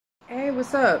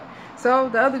what's up? So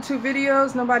the other two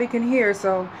videos, nobody can hear.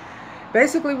 So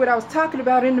basically what I was talking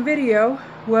about in the video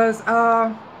was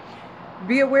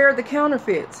be aware of the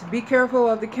counterfeits. Be careful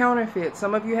of the counterfeits.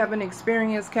 Some of you haven't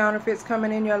experienced counterfeits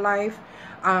coming in your life.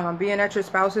 Being that your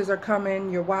spouses are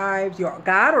coming, your wives, your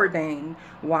God-ordained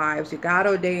wives, your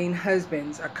God-ordained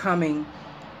husbands are coming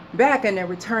back and they're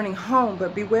returning home.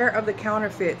 But beware of the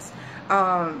counterfeits.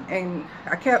 And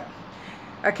I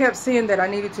kept seeing that I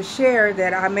needed to share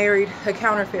that I married a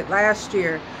counterfeit last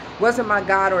year. Wasn't my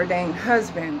God-ordained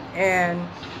husband. And,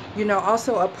 you know,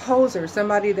 also a poser,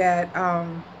 somebody that,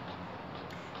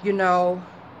 you know,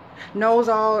 knows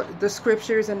all the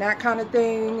scriptures and that kind of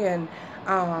thing. And,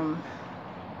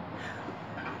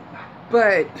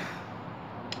 but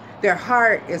their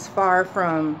heart is far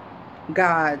from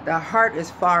God. The heart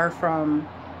is far from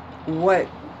what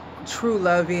true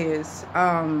love is.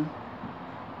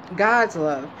 God's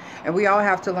love. And we all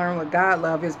have to learn what God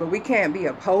love is, but we can't be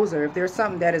a poser. If there's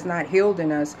something that is not healed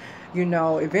in us, you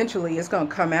know, eventually it's going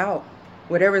to come out.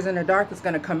 Whatever's in the dark is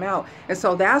going to come out. And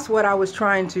so that's what I was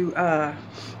trying to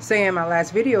say in my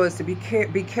last video, is to be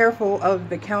careful of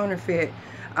the counterfeit.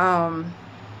 I'm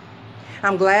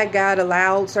glad God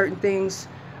allowed certain things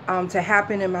to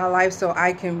happen in my life so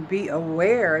I can be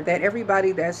aware that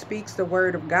everybody that speaks the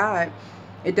word of God,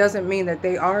 it doesn't mean that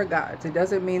they are gods. It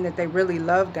doesn't mean that they really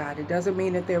love God. It doesn't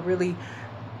mean that they're really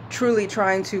truly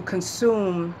trying to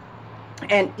consume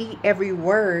and eat every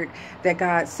word that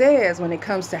God says when it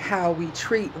comes to how we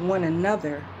treat one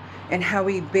another and how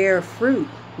we bear fruit.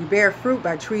 We bear fruit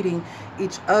by treating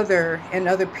each other and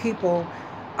other people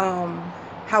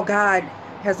how God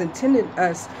has intended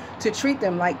us to treat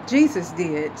them, like Jesus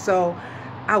did. So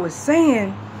I was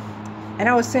saying, and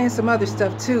I was saying some other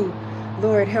stuff too.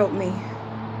 Lord help me.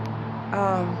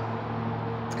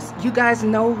 You guys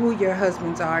know who your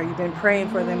husbands are. You've been praying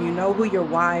for them. You know who your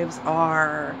wives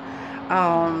are.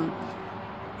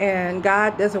 And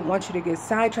God doesn't want you to get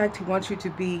sidetracked. He wants you to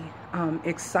be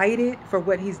excited for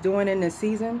what he's doing in this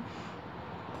season.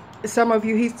 Some of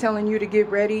you, he's telling you to get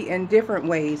ready in different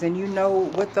ways, and you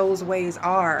know what those ways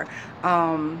are.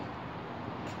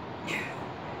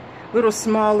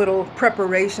 Little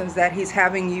preparations that he's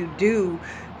having you do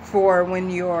for when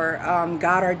your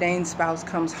God-ordained spouse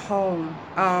comes home.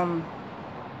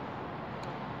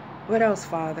 What else,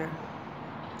 Father?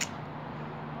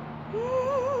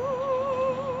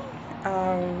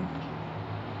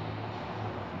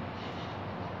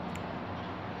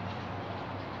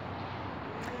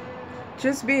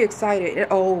 Just be excited.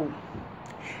 Oh,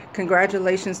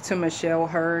 congratulations to Michelle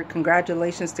Hurd.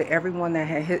 Congratulations to everyone that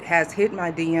has hit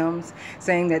my DMs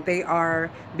saying that they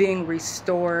are being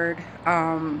restored,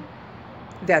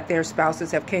 that their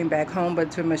spouses have came back home. But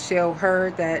to Michelle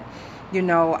Hurd, that, you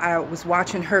know, I was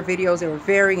watching her videos. They were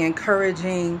very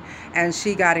encouraging, and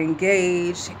she got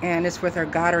engaged, and it's with her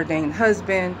God-ordained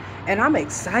husband. And I'm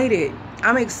excited.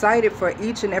 I'm excited for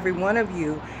each and every one of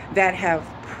you that have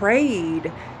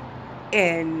prayed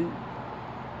and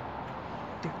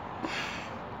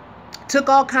took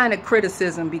all kind of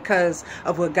criticism because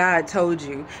of what God told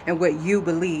you and what you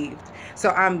believed. So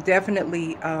I'm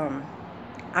definitely,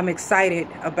 I'm excited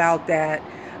about that.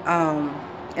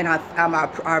 And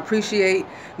I appreciate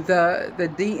the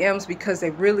DMs, because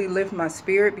they really lift my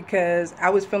spirit, because I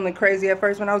was feeling crazy at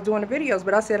first when I was doing the videos.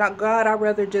 But I said, oh, God, I'd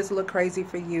rather just look crazy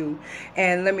for you.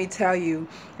 And let me tell you,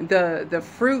 the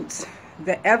fruits,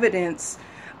 the evidence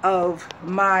of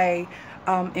my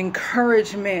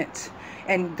encouragement,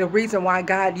 and the reason why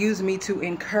God used me to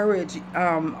encourage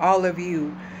all of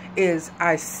you, is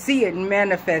I see it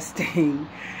manifesting,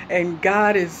 and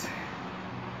God is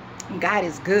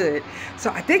good.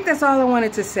 So I think that's all I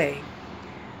wanted to say.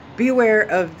 Beware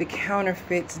of the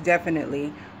counterfeits,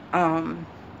 definitely.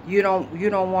 You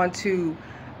don't want to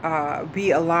be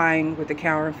aligned with the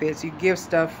counterfeits. You give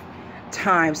stuff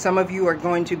time. Some of you are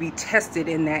going to be tested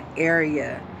in that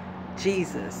area.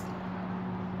 Jesus.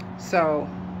 So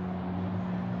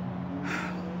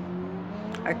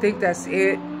I think that's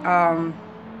it.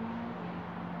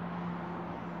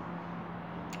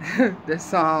 This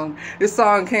song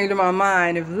came to my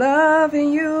mind. If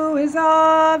loving you is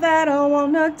all that I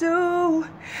wanna do,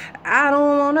 I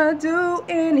don't wanna do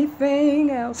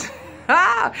anything else.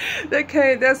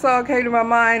 That song came to my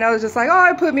mind. I was just like,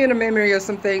 oh, it put me in a memory of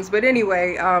some things. But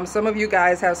anyway, some of you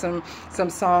guys have some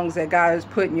songs that God has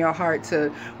put in your heart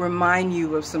to remind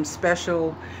you of some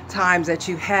special times that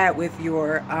you had with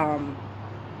your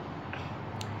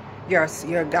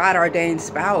God-ordained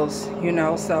spouse, you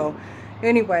know. So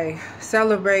anyway,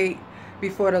 celebrate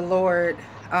before the Lord.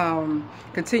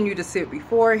 Continue to sit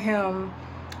before him.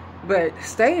 But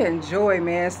stay in joy,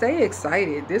 man. Stay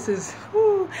excited. This is,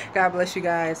 whew, God bless you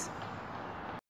guys.